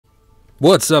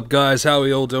What's up, guys? How are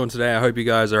we all doing today? I hope you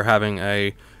guys are having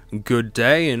a good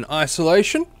day in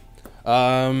isolation.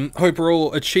 Hope we're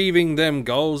all achieving them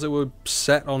goals that we're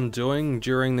set on doing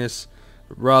during this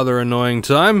rather annoying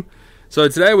time. So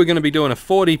today we're going to be doing a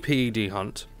 40 PED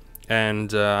hunt,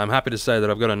 and I'm happy to say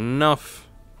that I've got enough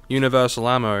universal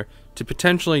ammo to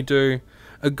potentially do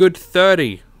a good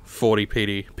 30 40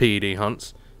 PED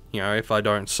hunts, you know, if I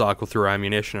don't cycle through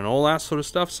ammunition and all that sort of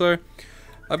stuff. So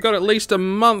I've got at least a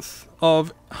month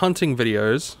of hunting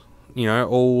videos, you know,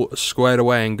 all squared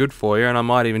away and good for you, and I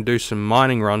might even do some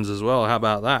mining runs as well. How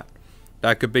about that?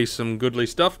 That could be some goodly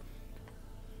stuff.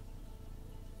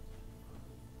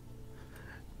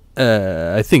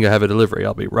 I think I have a delivery.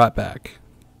 I'll be right back.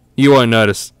 You won't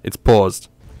notice. It's paused.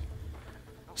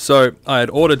 So, I had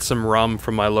ordered some rum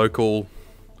from my local,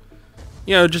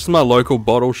 you know, just my local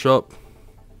bottle shop,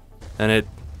 and it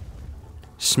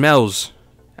smells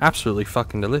absolutely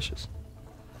fucking delicious.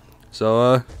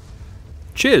 So,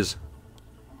 cheers.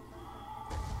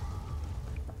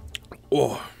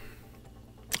 Oh.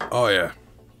 Oh, yeah.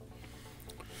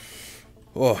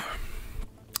 Oh.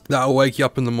 That'll wake you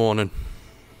up in the morning.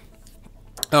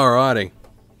 Alrighty.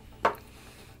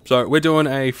 So, we're doing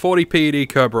a 40 PED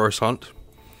Kerbs hunt,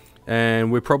 and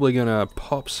we're probably gonna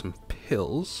pop some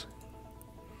pills.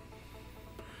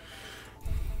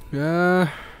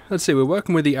 Let's see, we're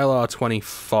working with the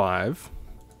LR25.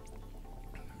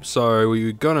 So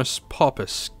we're gonna pop a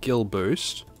skill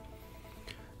boost.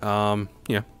 Yeah,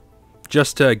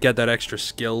 just to get that extra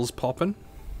skills popping.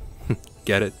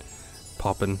 Get it?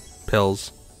 Popping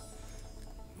pills.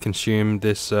 Consume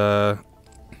this auto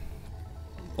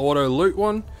loot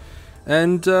one,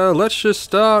 and let's just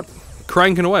start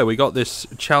cranking away. We got this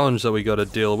challenge that we got to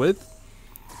deal with.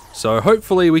 So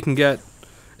hopefully we can get,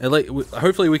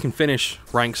 hopefully we can finish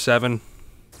rank 7,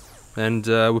 and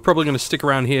we're probably gonna stick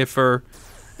around here for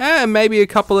maybe a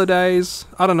couple of days.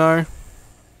 I don't know.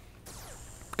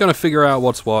 Gonna figure out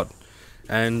what's what,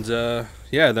 and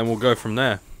yeah, then we'll go from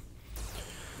there.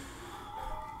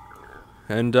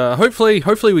 And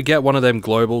hopefully we get one of them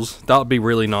globals. That would be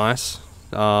really nice.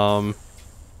 You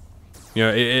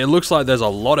know, it looks like there's a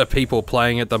lot of people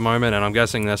playing at the moment, and I'm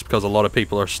guessing that's because a lot of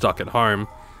people are stuck at home.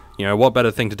 You know, what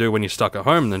better thing to do when you're stuck at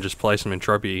home than just play some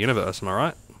Entropia Universe, am I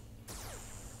right?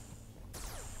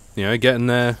 You know, get in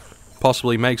there,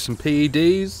 possibly make some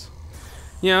PEDs.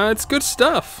 You know, it's good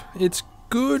stuff. It's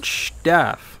good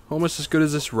stuff. Almost as good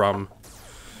as this rum.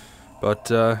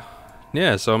 But,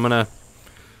 yeah, so I'm gonna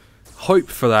hope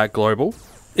for that global.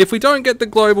 If we don't get the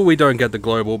global, we don't get the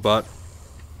global, but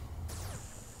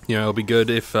you know, it'll be good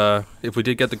if we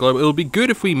did get the global. It'll be good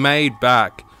if we made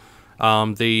back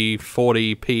the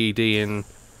 40 PED in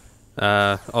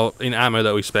ammo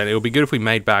that we spent. It would be good if we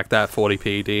made back that 40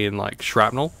 PED in like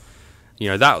shrapnel. You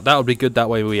know, that would be good. That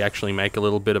way we actually make a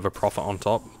little bit of a profit on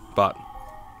top. But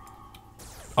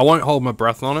I won't hold my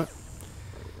breath on it.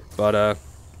 But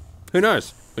who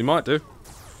knows? We might do.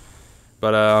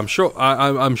 But I'm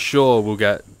sure we'll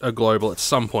get a global at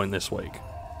some point this week.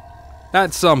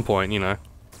 At some point, you know,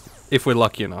 if we're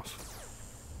lucky enough.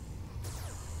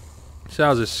 So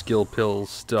how's this skill pill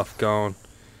stuff going?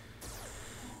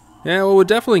 Yeah, well, we're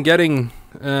definitely getting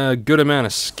a good amount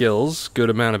of skills, good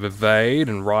amount of evade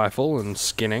and rifle and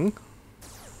skinning.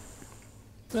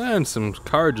 And some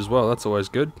courage as well, that's always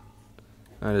good.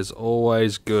 That is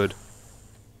always good.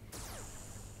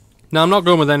 Now, I'm not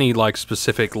going with any, like,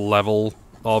 specific level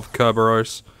of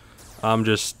Kerbs. I'm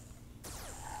just,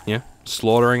 yeah,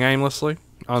 slaughtering aimlessly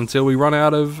until we run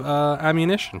out of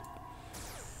ammunition.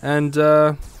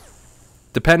 And,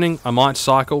 depending, I might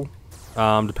cycle.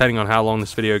 Depending on how long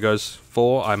this video goes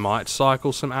for, I might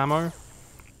cycle some ammo.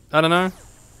 I don't know.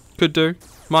 Could do.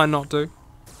 Might not do.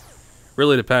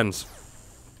 Really depends.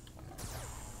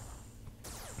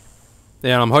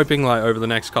 Yeah, and I'm hoping, like, over the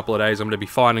next couple of days, I'm going to be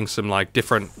finding some, like,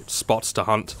 different spots to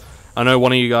hunt. I know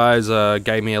one of you guys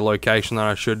gave me a location that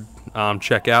I should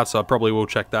check out, so I probably will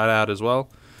check that out as well.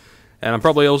 And I'm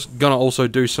probably also going to also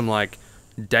do some, like,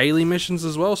 daily missions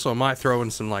as well, so I might throw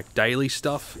in some, like, daily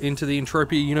stuff into the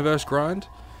Entropia Universe grind.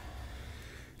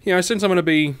 You know, since I'm going to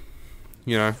be,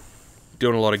 you know,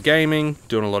 doing a lot of gaming,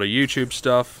 doing a lot of YouTube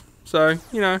stuff, so,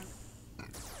 you know,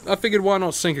 I figured why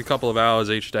not sink a couple of hours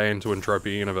each day into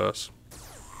Entropia Universe.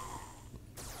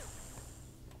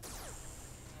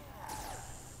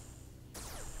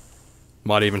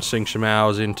 Might even sink some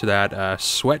hours into that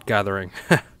sweat gathering.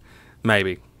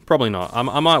 Maybe. Probably not.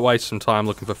 I might waste some time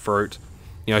looking for fruit.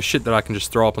 You know, shit that I can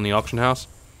just throw up on the auction house.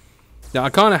 Now, I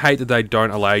kind of hate that they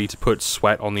don't allow you to put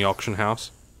sweat on the auction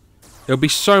house. It would be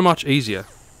so much easier.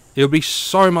 It would be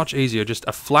so much easier. Just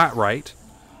a flat rate.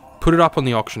 Put it up on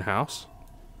the auction house.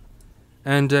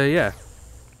 And yeah,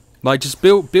 like just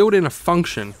build in a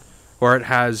function where it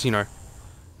has, you know,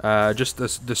 just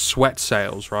the sweat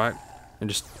sales, right? And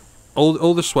just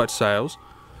all the sweat sales,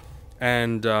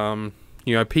 and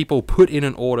you know, people put in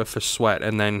an order for sweat,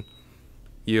 and then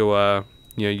you you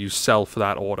know, you sell for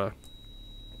that order,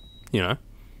 you know.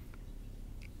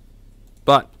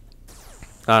 But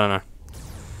I don't know.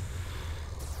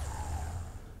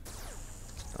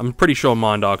 I'm pretty sure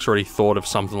Mindark's already thought of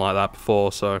something like that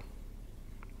before, so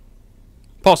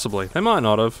possibly they might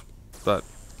not have, but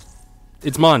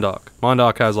it's Mindark.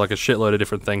 Mindark has like a shitload of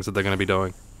different things that they're going to be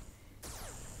doing.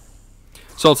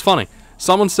 So it's funny.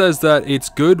 Someone says that it's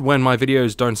good when my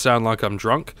videos don't sound like I'm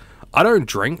drunk. I don't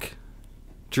drink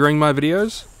during my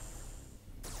videos.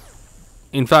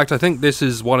 In fact, I think this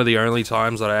is one of the only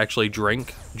times that I actually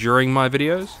drink during my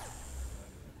videos.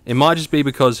 It might just be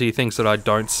because he thinks that I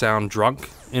don't sound drunk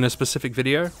in a specific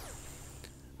video.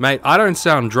 Mate, I don't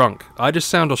sound drunk. I just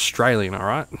sound Australian,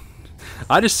 alright?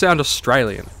 I just sound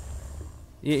Australian.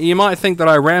 You might think that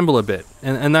I ramble a bit,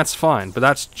 and that's fine, but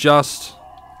that's just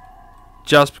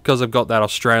because I've got that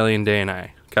Australian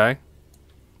DNA, okay?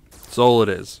 That's all it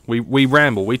is. We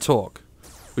ramble, we talk.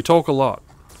 We talk a lot.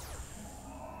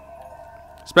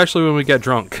 Especially when we get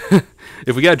drunk.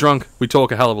 If we get drunk, we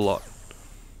talk a hell of a lot.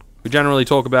 We generally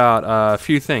talk about a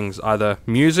few things, either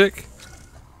music,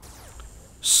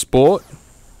 sport,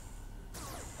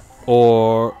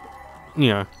 or, you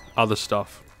know, other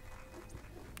stuff.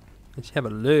 Let's have a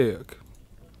look.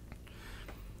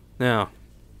 Now,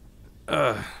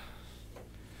 so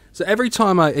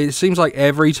it seems like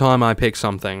every time I pick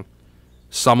something,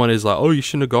 someone is like, oh, you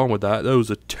shouldn't have gone with that. That was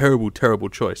a terrible, terrible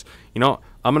choice. You know what?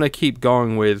 I'm going to keep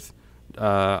going with,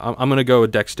 I'm going to go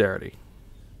with dexterity.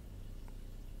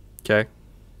 Okay?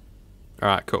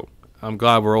 Alright, cool. I'm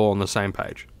glad we're all on the same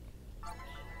page.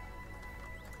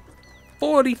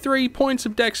 43 points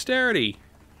of dexterity.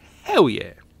 Hell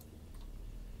yeah.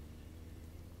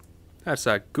 That's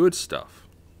that good stuff.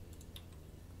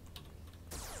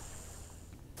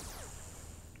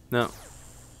 Now,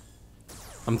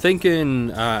 I'm thinking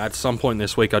at some point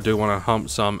this week I do want to hump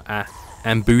some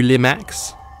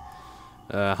Ambulimax.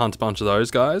 Hunt a bunch of those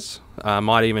guys.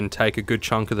 Might even take a good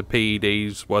chunk of the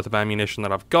PED's worth of ammunition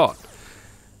that I've got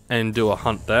and do a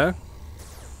hunt there.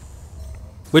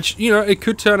 Which, you know, it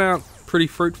could turn out pretty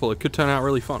fruitful. It could turn out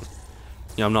really fun.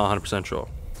 Yeah, I'm not 100% sure.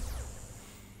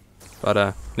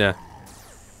 But, yeah.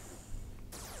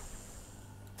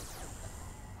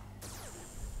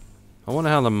 I wonder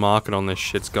how the market on this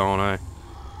shit's going, eh?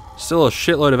 Still a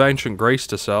shitload of ancient Greece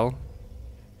to sell.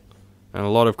 And a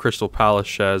lot of Crystal Palace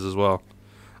shares as well.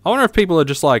 I wonder if people are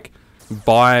just like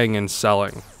buying and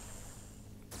selling.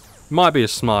 Might be a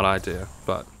smart idea,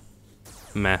 but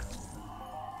meh.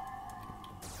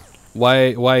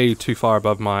 Way too far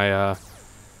above my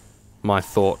my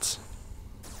thoughts.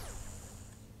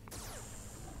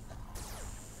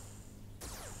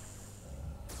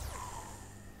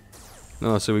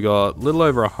 Oh, so we got a little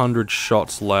over 100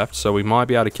 shots left, so we might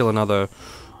be able to kill another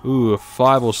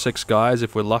 5 or 6 guys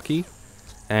if we're lucky.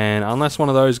 And unless one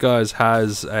of those guys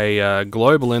has a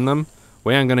global in them,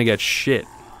 we ain't gonna get shit.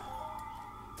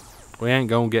 We ain't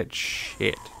gonna get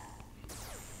shit.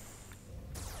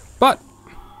 But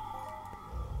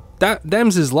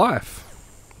them's is life.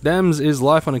 Them's is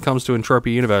life when it comes to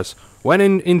Entropia Universe. When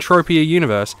in Entropia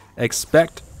Universe,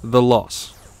 expect the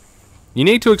loss. You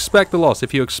need to expect the loss.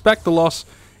 If you expect the loss,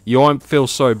 you won't feel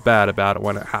so bad about it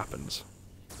when it happens.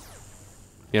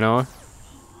 You know?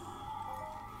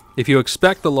 If you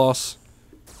expect the loss,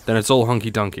 then it's all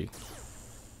hunky-dunky.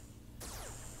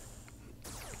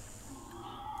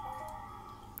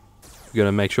 We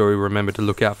gotta make sure we remember to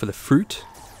look out for the fruit.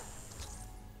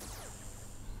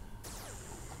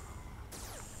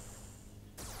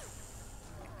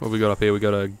 What have we got up here? We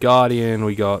got a guardian,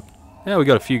 we got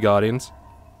a few guardians.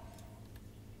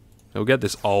 We'll get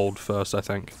this old first, I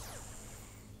think.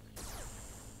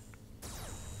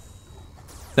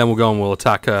 Then we'll go and we'll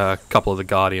attack a couple of the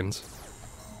guardians.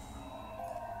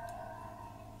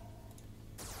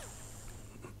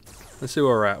 Let's see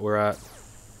where we're at. We're at...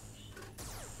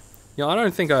 Yeah, I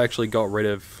don't think I actually got rid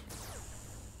of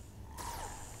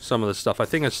some of the stuff. I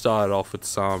think I started off with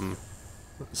some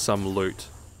loot.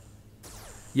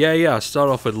 Yeah, I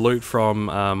started off with loot from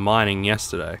mining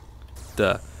yesterday.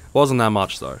 Duh. Wasn't that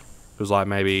much though. It was like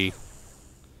maybe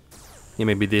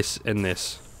this and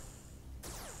this.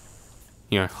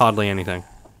 You know, hardly anything.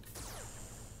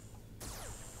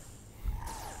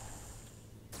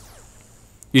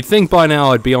 You'd think by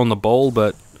now I'd be on the ball,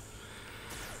 but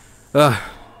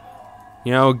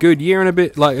you know, a good year and a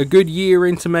bit, like a good year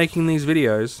into making these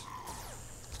videos,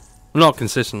 Not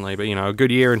consistently, but, you know, a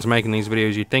good year into making these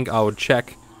videos, you'd think I would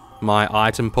check my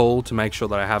item pool to make sure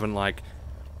that I haven't, like,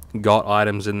 got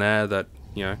items in there that,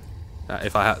 you know,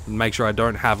 if I make sure I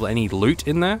don't have any loot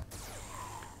in there.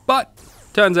 But,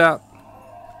 turns out,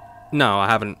 no, I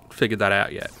haven't figured that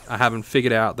out yet. I haven't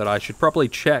figured out that I should probably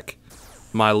check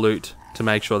my loot to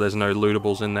make sure there's no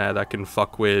lootables in there that can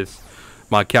fuck with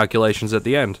my calculations at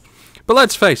the end. But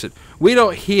let's face it, we're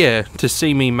not here to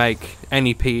see me make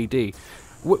any PED.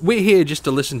 We're here just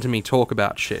to listen to me talk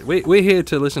about shit. We're here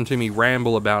to listen to me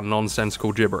ramble about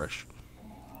nonsensical gibberish.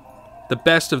 The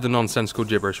best of the nonsensical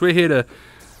gibberish. We're here to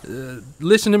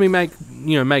listen to me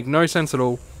make no sense at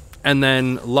all, and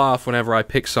then laugh whenever I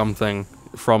pick something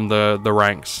from the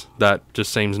ranks that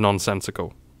just seems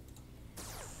nonsensical.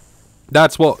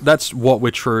 That's what we're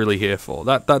truly here for.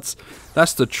 That's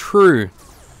the true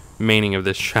meaning of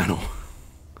this channel.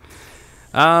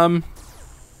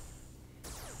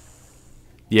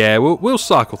 Yeah, we'll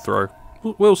cycle through.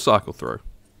 We'll cycle through.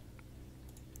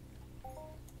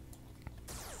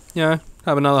 Yeah,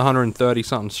 have another 130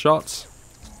 something shots.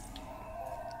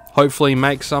 Hopefully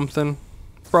make something.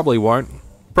 Probably won't.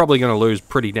 Probably gonna lose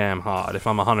pretty damn hard if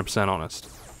I'm 100% honest.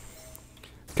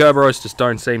 Kerbs just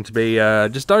don't seem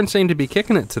to be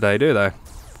kicking it today, do they?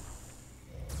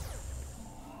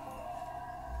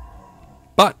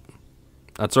 But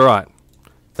that's alright.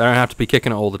 They don't have to be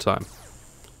kicking it all the time.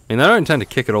 I mean, they don't tend to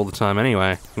kick it all the time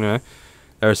anyway. You know,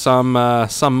 there are some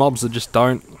mobs that just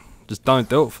don't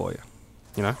do it for you.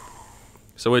 You know,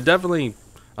 so we're definitely,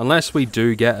 unless we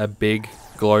do get a big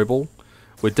global,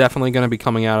 we're definitely going to be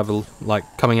coming out with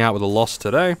a loss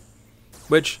today,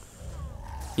 which,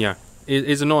 you know,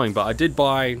 is annoying. But I did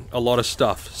buy a lot of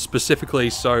stuff specifically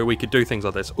so we could do things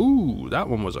like this. Ooh, that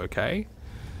one was okay.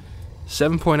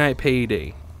 7.8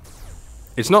 PED.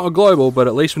 It's not a global, but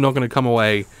at least we're not going to come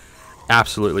away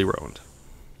absolutely ruined.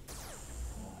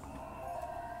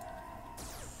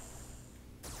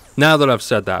 Now that I've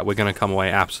said that, we're going to come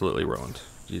away absolutely ruined.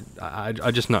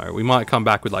 I just know. We might come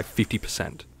back with like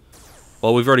 50%.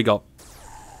 Well, we've already got...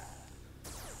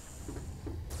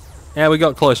 Yeah, we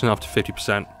got close enough to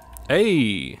 50%.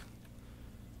 Hey!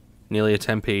 Nearly a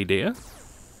 10 PED.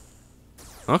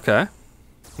 Okay.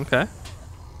 Okay.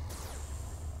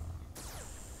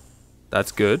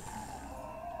 That's good.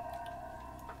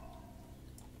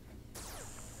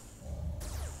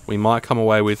 We might come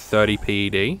away with 30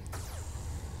 PED.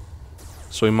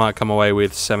 So we might come away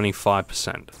with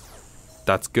 75%.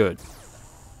 That's good.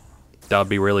 That would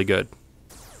be really good.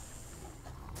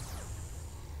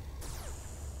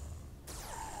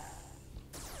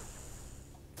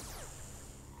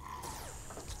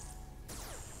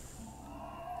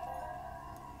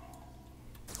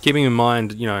 Keeping in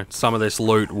mind, you know, some of this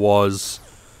loot was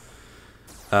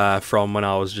from when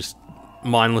I was just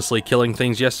mindlessly killing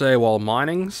things yesterday while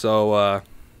mining, so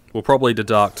we'll probably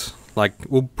deduct, like,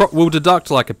 we'll deduct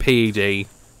like a PED,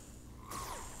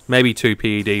 maybe 2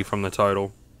 PED from the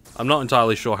total. I'm not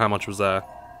entirely sure how much was there,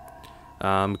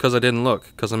 because I didn't look,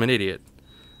 because I'm an idiot.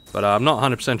 But I'm not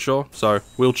 100% sure, so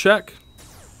we'll check.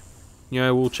 You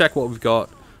know, we'll check what we've got,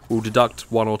 we'll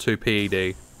deduct 1 or 2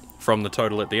 PED from the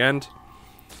total at the end.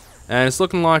 And it's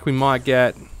looking like we might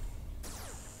get...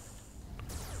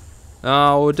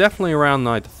 we're definitely around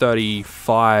like the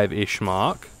 35-ish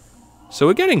mark. So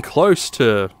we're getting close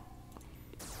to...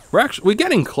 We're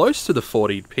getting close to the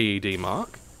 40 PED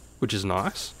mark, which is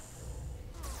nice.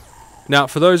 Now,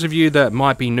 for those of you that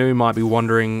might be new, might be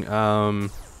wondering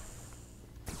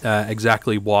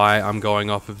exactly why I'm going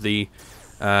off of the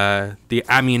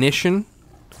ammunition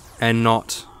and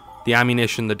not the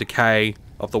ammunition, the decay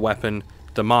of the weapon,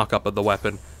 the markup of the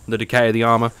weapon, the decay of the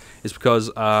armor, is because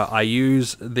I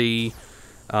use the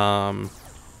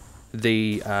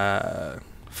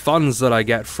funds that I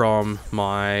get from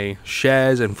my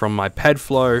shares and from my ped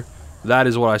flow. That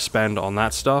is what I spend on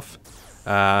that stuff.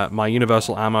 My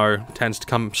universal ammo tends to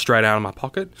come straight out of my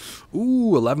pocket.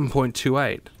 Ooh,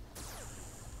 11.28.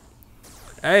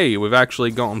 Hey, we've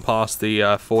actually gotten past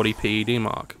the 40 PED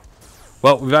mark.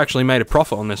 Well, we've actually made a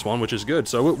profit on this one, which is good.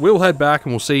 So we'll head back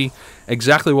and we'll see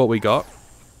exactly what we got,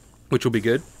 which will be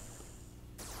good.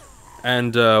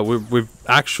 And we've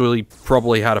actually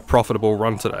probably had a profitable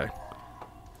run today,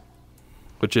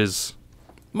 which is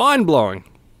mind-blowing.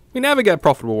 We never get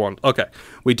profitable runs. Okay,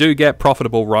 we do get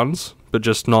profitable runs, but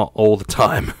just not all the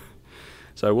time.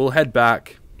 So we'll head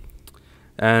back,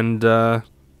 and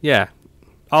yeah,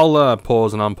 I'll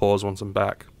pause and unpause once I'm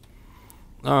back.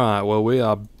 Alright, well, we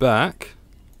are back.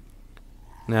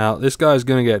 Now, this guy's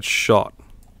gonna get shot,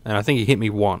 and I think he hit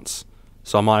me once,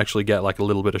 so I might actually get like a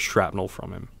little bit of shrapnel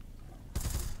from him.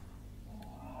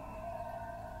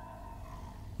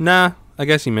 Nah, I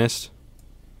guess he missed.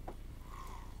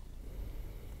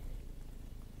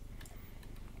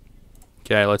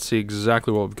 Okay, let's see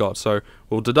exactly what we've got. So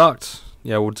we'll deduct,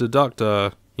 you know,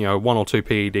 1 or 2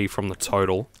 PED from the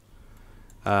total.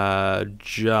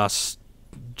 Just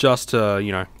to,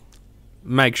 you know,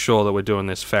 make sure that we're doing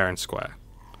this fair and square.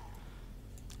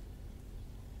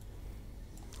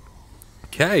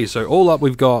 Okay, so all up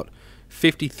we've got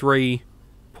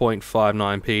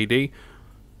 53.59 PED.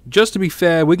 Just to be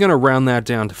fair, we're going to round that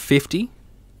down to 50.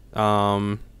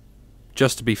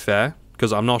 Just to be fair,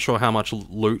 because I'm not sure how much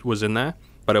loot was in there,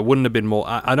 but it wouldn't have been more.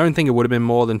 I don't think it would have been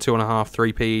more than 2.5,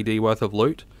 3 PED worth of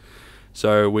loot.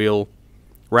 So we'll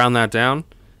round that down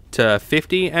to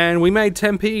 50, and we made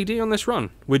 10 PED on this run,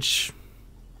 which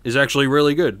is actually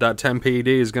really good. That 10 PED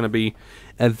is going to be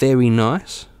very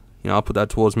nice. You know, I'll put that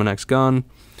towards my next gun.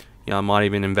 You know, I might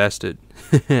even invest it.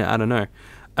 I don't know.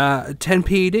 10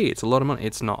 PED, it's a lot of money.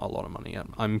 It's not a lot of money.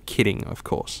 I'm kidding, of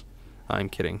course. I'm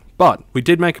kidding. But we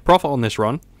did make a profit on this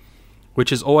run,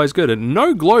 which is always good. And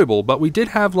no global, but we did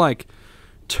have like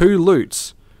 2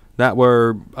 loots that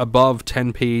were above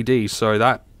 10 PED, so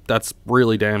that's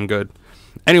really damn good.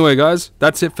 Anyway, guys,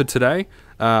 that's it for today.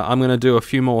 I'm going to do a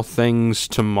few more things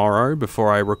tomorrow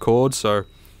before I record, so,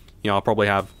 you know, I'll probably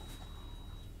have,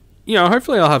 you know,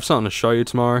 hopefully I'll have something to show you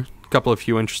tomorrow. A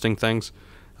few interesting things.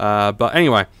 But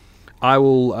anyway, I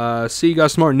will see you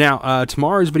guys tomorrow. Now,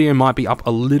 tomorrow's video might be up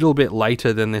a little bit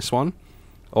later than this one,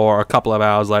 or a couple of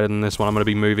hours later than this one. I'm going to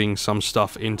be moving some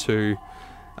stuff into,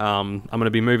 I'm going to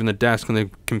be moving the desk and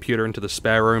the computer into the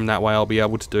spare room. That way I'll be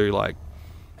able to do, like,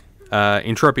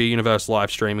 Entropia Universe live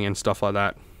streaming and stuff like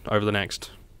that over the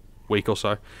next week or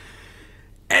so.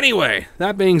 Anyway,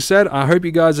 that being said, I hope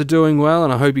you guys are doing well,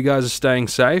 and I hope you guys are staying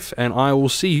safe, and I will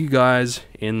see you guys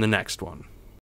in the next one.